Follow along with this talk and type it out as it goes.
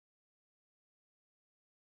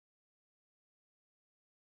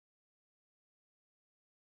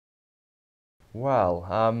Well,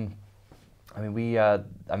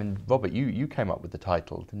 Robert, you came up with the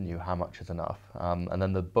title, didn't you? How Much Is Enough? And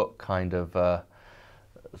then the book kind of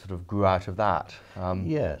sort of grew out of that.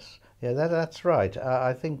 Yes, yeah, that's right.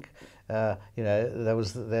 I think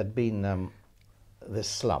there'd been this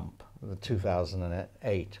slump, the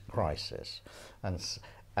 2008 crisis,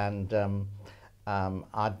 and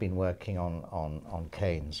I'd been working on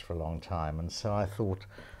Keynes for a long time, and so I thought,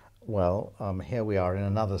 well, here we are in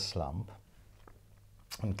another slump,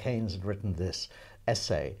 and Keynes had written this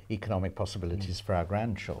essay, Economic Possibilities for Our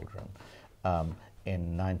Grandchildren,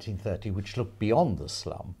 in 1930, which looked beyond the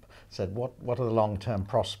slump, said what are the long-term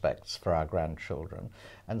prospects for our grandchildren.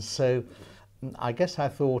 And so I guess I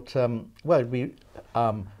thought, it'd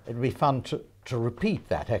be fun to repeat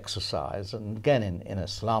that exercise, and again in a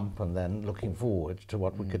slump, and then looking forward to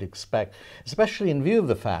what we could expect, especially in view of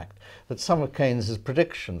the fact that some of Keynes's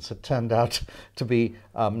predictions had turned out to be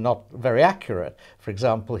not very accurate. For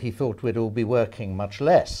example, he thought we'd all be working much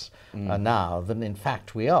less now than in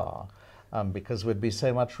fact we are. Because we'd be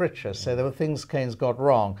so much richer. So there were things Keynes got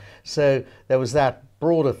wrong. So there was that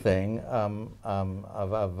broader thing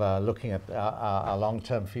of looking at our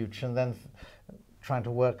long-term future, and then trying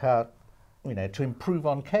to work out, to improve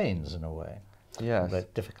on Keynes in a way. Yes.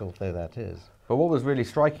 But difficult though that is. But what was really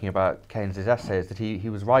striking about Keynes's essay is that he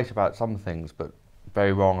was right about some things, but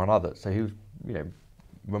very wrong on others. So he was,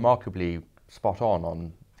 remarkably spot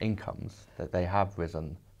on incomes, that they have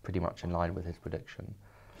risen pretty much in line with his prediction.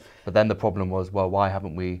 But then the problem was, well, why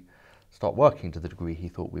haven't we stopped working to the degree he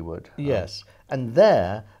thought we would? Yes, and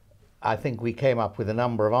there I think we came up with a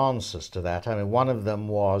number of answers to that. I mean, one of them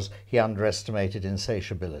was he underestimated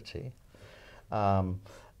insatiability. And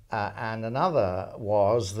another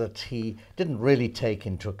was that he didn't really take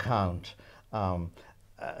into account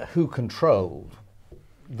who controlled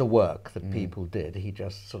the work that people did. He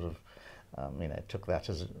just sort of took that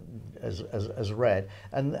as read,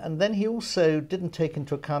 and then he also didn't take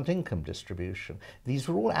into account income distribution. These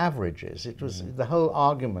were all averages. It was the whole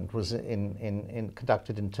argument was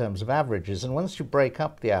conducted in terms of averages, and once you break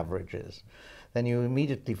up the averages, then you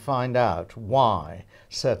immediately find out why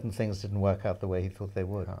certain things didn't work out the way he thought they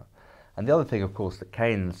would. And the other thing, of course, that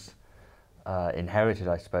Keynes inherited,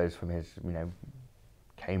 I suppose, from his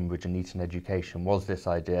Cambridge and Eton education was this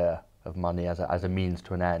idea of money as a means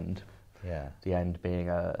to an end. Yeah. The end being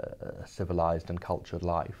a civilized and cultured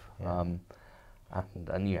life. Yeah.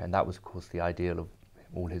 And that was, of course, the ideal of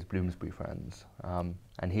all his Bloomsbury friends.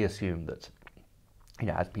 And he assumed that,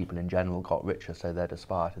 as people in general got richer, so they'd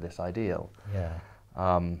aspire to this ideal. Yeah.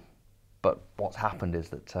 But what's happened is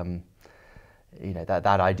that,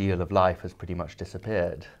 that ideal of life has pretty much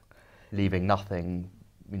disappeared, leaving nothing,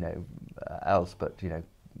 else but,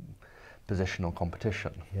 positional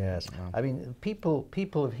competition. Yes, I mean people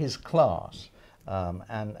of his class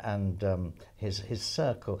and his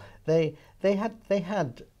circle, they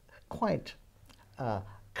had quite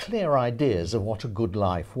clear ideas of what a good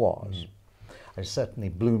life was. Certainly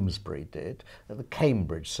Bloomsbury did, the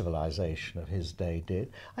Cambridge civilization of his day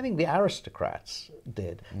did, I think the aristocrats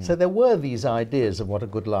did. So there were these ideas of what a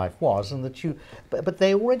good life was, and but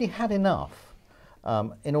they already had enough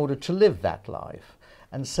in order to live that life.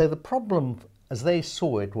 And so the problem, as they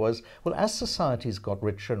saw it, was, well, as societies got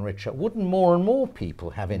richer and richer, wouldn't more and more people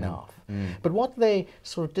have enough? But what they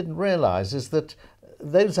sort of didn't realize is that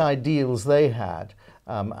those ideals they had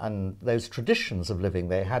and those traditions of living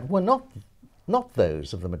they had were not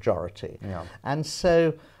those of the majority. Yeah. And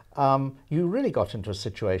so you really got into a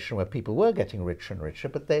situation where people were getting richer and richer,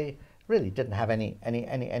 but they really didn't have any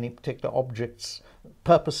particular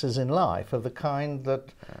purposes in life of the kind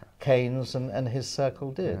that Keynes and his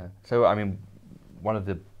circle did. Yeah. So, I mean, one of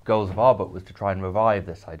the goals of our book was to try and revive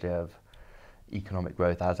this idea of economic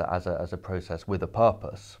growth as a process with a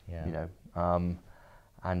purpose, Yeah.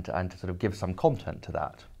 And to sort of give some content to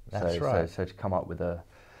that. That's right. So to come up with a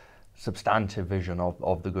substantive vision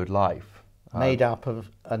of the good life. Made up of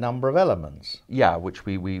a number of elements. Yeah, which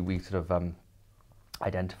we sort of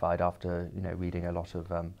identified after reading a lot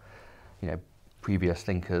of previous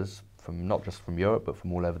thinkers from not just from Europe but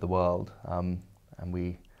from all over the world, and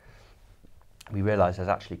we realised there's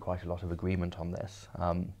actually quite a lot of agreement on this.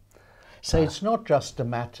 So it's not just a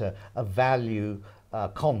matter of value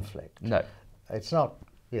conflict. No, it's not.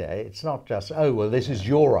 It's not just, oh, well, this is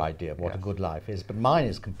your idea of what a good life is, but mine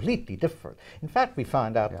is completely different. In fact, we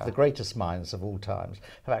find out that the greatest minds of all times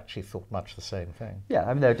have actually thought much the same thing. Yeah,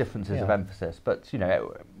 I mean, there are differences of emphasis, but,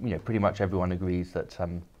 pretty much everyone agrees that,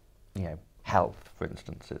 health, for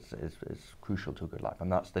instance, is crucial to a good life, and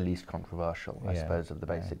that's the least controversial, I suppose, of the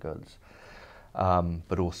basic goods.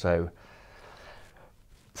 But also,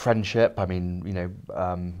 friendship, I mean,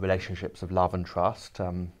 relationships of love and trust.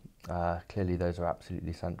 Clearly, those are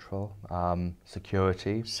absolutely central.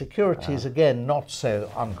 Security. Security is, again, not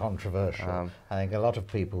so uncontroversial. I think a lot of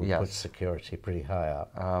people would yes. put security pretty high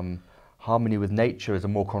up. Harmony with nature is a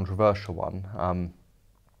more controversial one.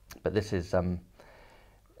 But this is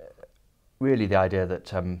really the idea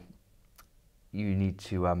that you need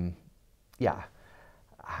to,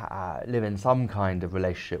 live in some kind of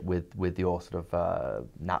relationship with your sort of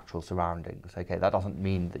natural surroundings. Okay, that doesn't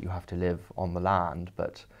mean that you have to live on the land,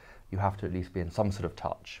 but you have to at least be in some sort of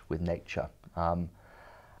touch with nature.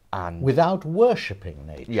 And without worshipping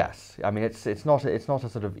nature. Yes, I mean it's not a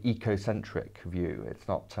sort of ecocentric view. It's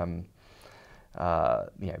not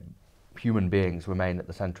human beings remain at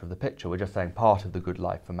the centre of the picture. We're just saying part of the good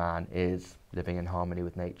life for man is living in harmony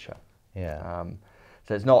with nature. Yeah.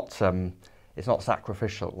 So it's not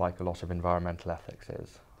sacrificial like a lot of environmental ethics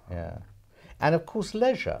is. Yeah. And of course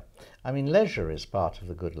leisure. I mean leisure is part of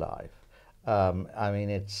the good life. I mean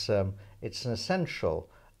it's an essential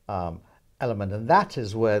element, and that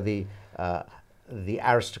is where the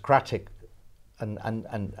aristocratic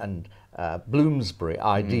and Bloomsbury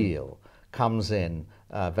ideal comes in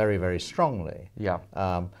very, very strongly. Yeah.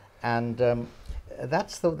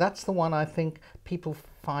 That's the one I think people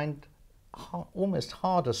find almost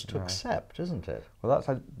hardest to accept, isn't it? Well, that's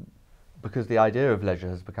because the idea of leisure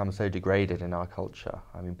has become so degraded in our culture.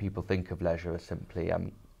 I mean, people think of leisure as simply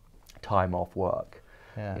time off work,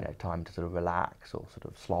 time to sort of relax or sort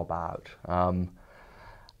of slob out.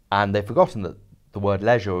 And they've forgotten that the word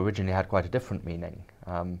leisure originally had quite a different meaning.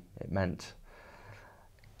 It meant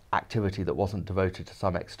activity that wasn't devoted to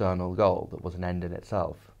some external goal, that was an end in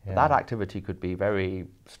itself. Yeah. That activity could be very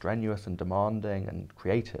strenuous and demanding and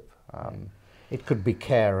creative. It could be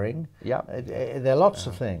caring. Yeah. There are lots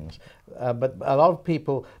of things. But a lot of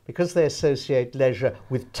people, because they associate leisure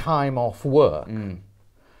with time off work,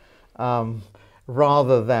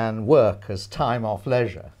 rather than work as time off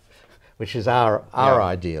leisure, which is our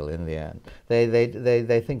ideal in the end.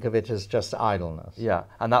 They think of it as just idleness. Yeah,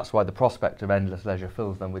 and that's why the prospect of endless leisure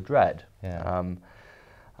fills them with dread, or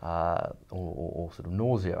sort of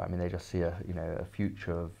nausea. I mean, they just see a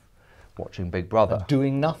future of watching Big Brother,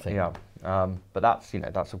 doing nothing. Yeah, but that's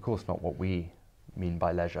of course not what we mean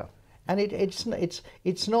by leisure. And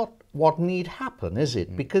it's not what need happen, is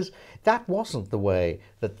it? Because that wasn't the way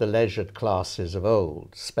that the leisured classes of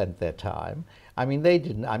old spent their time. I mean, they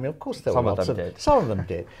didn't. I mean, of course, there were lots of them. Some of them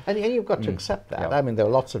did, and you've got to accept that. Yeah. I mean, there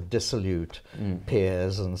were lots of dissolute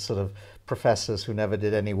peers and sort of professors who never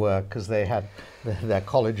did any work because they had their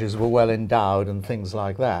colleges were well endowed and things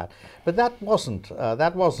like that. But that wasn't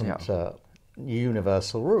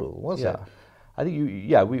universal rule, was it? I think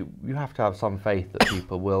you have to have some faith that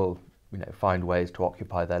people will find ways to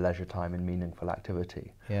occupy their leisure time in meaningful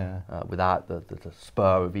activity. Yeah. Without the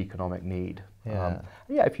spur of economic need. Yeah.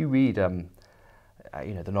 If you read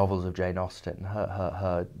the novels of Jane Austen,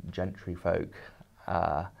 her gentry folk,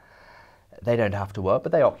 they don't have to work,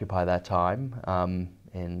 but they occupy their time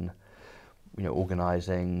in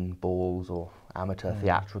organising balls or amateur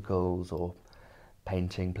theatricals or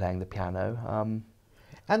painting, playing the piano.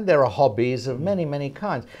 And there are hobbies of many, many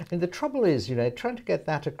kinds. And the trouble is, trying to get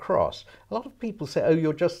that across. A lot of people say, oh,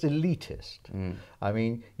 you're just elitist. I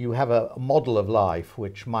mean, you have a model of life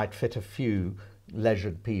which might fit a few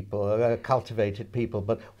leisured people, cultivated people,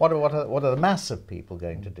 but what are the mass of people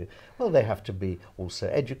going to do? Well, they have to be also,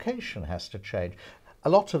 education has to change. A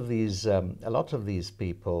lot of these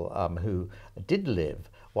people who did live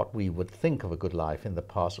what we would think of a good life in the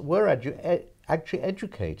past were actually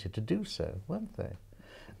educated to do so, weren't they?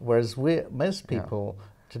 Whereas most people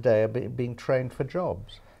today are being trained for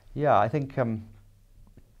jobs. Yeah, I think,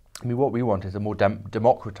 what we want is a more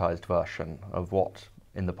democratized version of what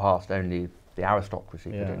in the past only the aristocracy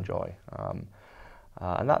could enjoy.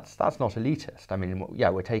 And that's not elitist. I mean,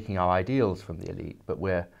 we're taking our ideals from the elite, but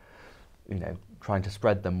we're, trying to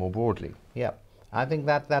spread them more broadly. Yeah, I think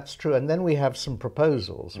that's true. And then we have some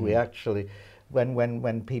proposals. We actually,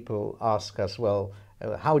 when people ask us, well,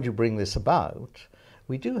 how would you bring this about?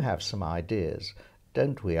 We do have some ideas,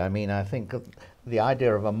 don't we? I mean, I think the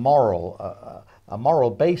idea of a moral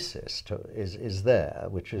basis is there,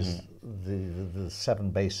 which is the 7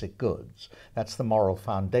 basic goods. That's the moral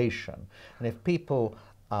foundation. And if people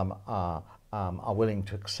are willing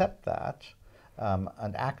to accept that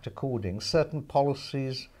and act according, certain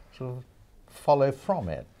policies sort of follow from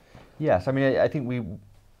it. Yes, I mean, I think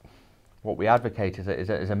what we advocate is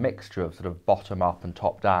a mixture of sort of bottom up and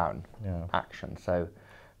top down action. So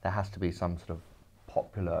there has to be some sort of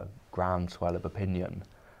popular groundswell of opinion,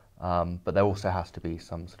 but there also has to be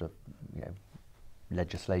some sort of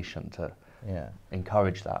legislation to Yeah.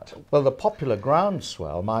 encourage that. Well, the popular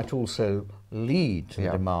groundswell might also lead to the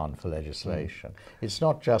Yeah. demand for legislation. It's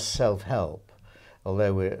not just self-help,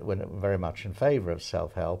 although we're very much in favour of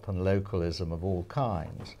self-help and localism of all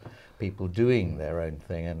kinds, people doing their own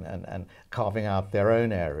thing and carving out their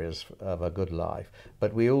own areas of a good life.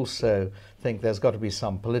 But we also think there's got to be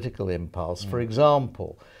some political impulse, for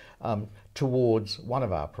example, towards one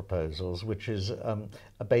of our proposals, which is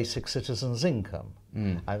a basic citizen's income.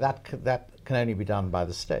 That can only be done by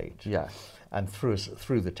the state. Yes. And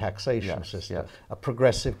through the taxation Yes, system, yes. a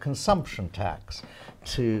progressive consumption tax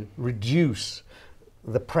to reduce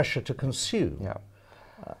the pressure to consume. Yeah.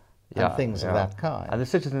 And things of that kind. And the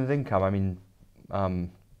citizen's income, I mean,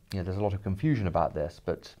 there's a lot of confusion about this,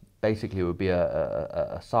 but basically it would be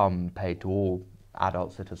a sum paid to all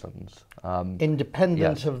adult citizens.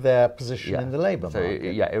 Independent yes. of their position in the labour so,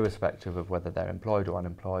 market. Yeah, irrespective of whether they're employed or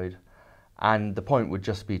unemployed. And the point would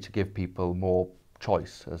just be to give people more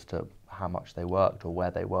choice as to how much they worked or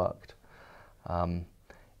where they worked.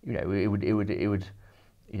 It would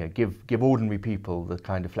give ordinary people the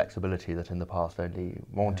kind of flexibility that in the past only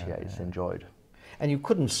rentiers enjoyed. And you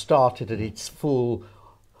couldn't start it at its full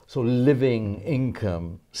sort of living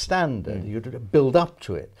income standard. You'd build up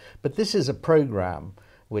to it. But this is a programme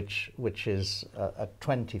which is a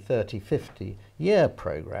 20, 30, 50 year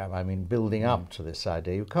programme. I mean, building up to this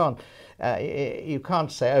idea. You can't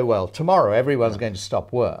say, oh, well, tomorrow everyone's going to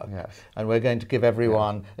stop work and we're going to give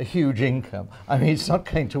everyone a huge income. I mean, it's not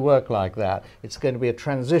going to work like that. It's going to be a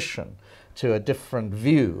transition to a different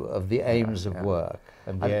view of the aims of work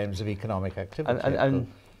and the aims of economic activity.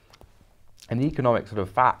 And the economic sort of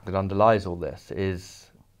fact that underlies all this is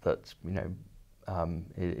that,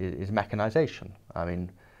 is mechanization. I mean,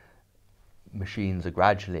 machines are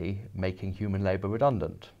gradually making human labour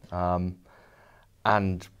redundant. What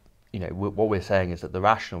we're saying is that the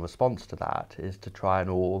rational response to that is to try and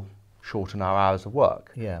all shorten our hours of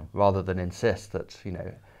work, rather than insist that,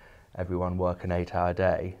 everyone work an 8-hour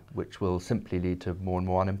day, which will simply lead to more and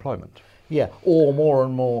more unemployment. Yeah, or more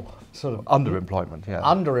and more sort of underemployment. Yeah,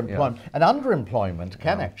 underemployment, and underemployment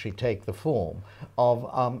can actually take the form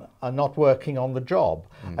of not working on the job.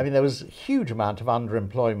 I mean, there was a huge amount of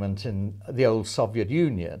underemployment in the old Soviet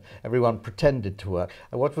Union. Everyone pretended to work.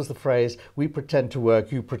 And what was the phrase? We pretend to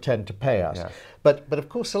work, you pretend to pay us. Yes. But of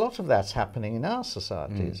course, a lot of that's happening in our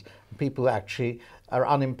societies. People actually are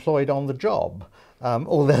unemployed on the job,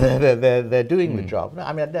 or they're doing the job.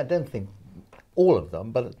 I mean, I don't think all of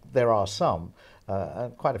them, but there are some,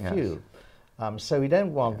 quite a few. So we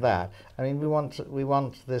don't want that. I mean, we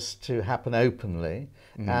want this to happen openly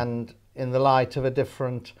and in the light of a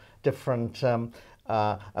different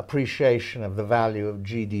appreciation of the value of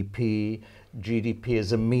GDP. GDP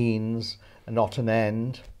as a means, not an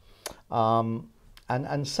end,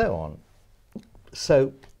 and so on.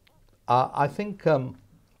 So I think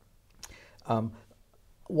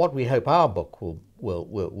what we hope our book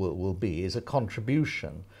will be is a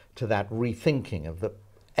contribution to that rethinking of the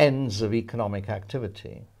ends of economic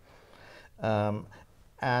activity, and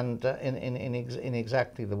in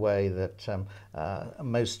exactly the way that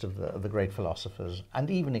most of the great philosophers and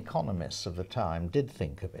even economists of the time did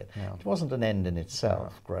think of it. It wasn't an end in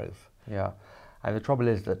itself, growth. Yeah, and the trouble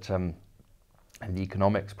is that the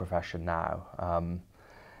economics profession now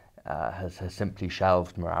has simply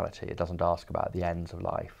shelved morality. It doesn't ask about the ends of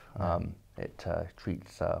life. It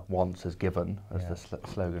treats wants as given, as the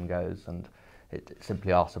slogan goes, and it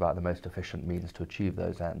simply asks about the most efficient means to achieve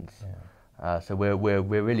those ends. So we're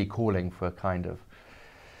really calling for a kind of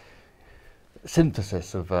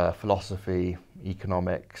synthesis of philosophy,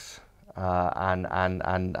 economics, and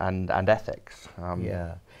ethics.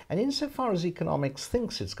 And insofar as economics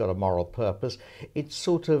thinks it's got a moral purpose, it's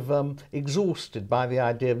sort of exhausted by the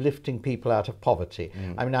idea of lifting people out of poverty.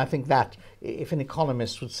 I mean, I think that if an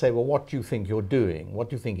economist would say, well, what do you think you're doing? What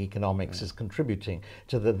do you think economics is contributing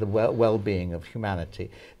to the well-being of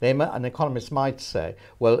humanity? An economist might say,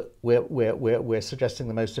 well, we're suggesting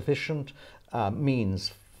the most efficient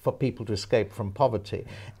means for people to escape from poverty.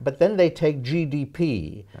 But then they take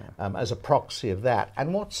GDP as a proxy of that.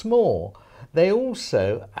 And what's more, they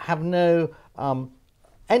also have no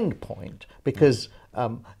end point, because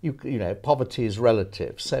poverty is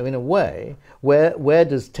relative. So in a way, where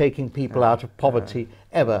does taking people out of poverty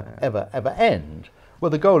ever end? Well,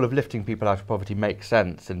 the goal of lifting people out of poverty makes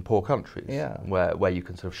sense in poor countries, where you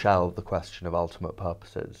can sort of shelve the question of ultimate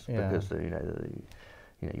purposes, because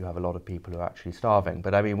you have a lot of people who are actually starving.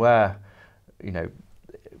 But I mean, where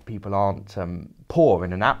people aren't poor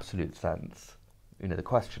in an absolute sense, the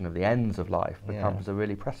question of the ends of life becomes a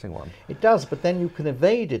really pressing one. It does, but then you can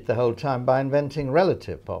evade it the whole time by inventing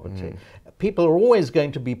relative poverty. People are always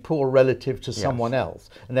going to be poor relative to someone else,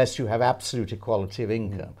 unless you have absolute equality of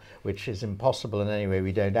income, which is impossible in any way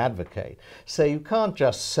we don't advocate. So you can't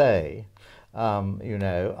just say,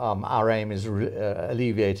 our aim is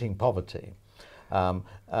alleviating poverty.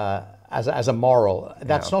 As a moral,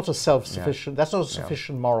 that's not a self-sufficient, that's not a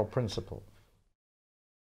sufficient moral principle.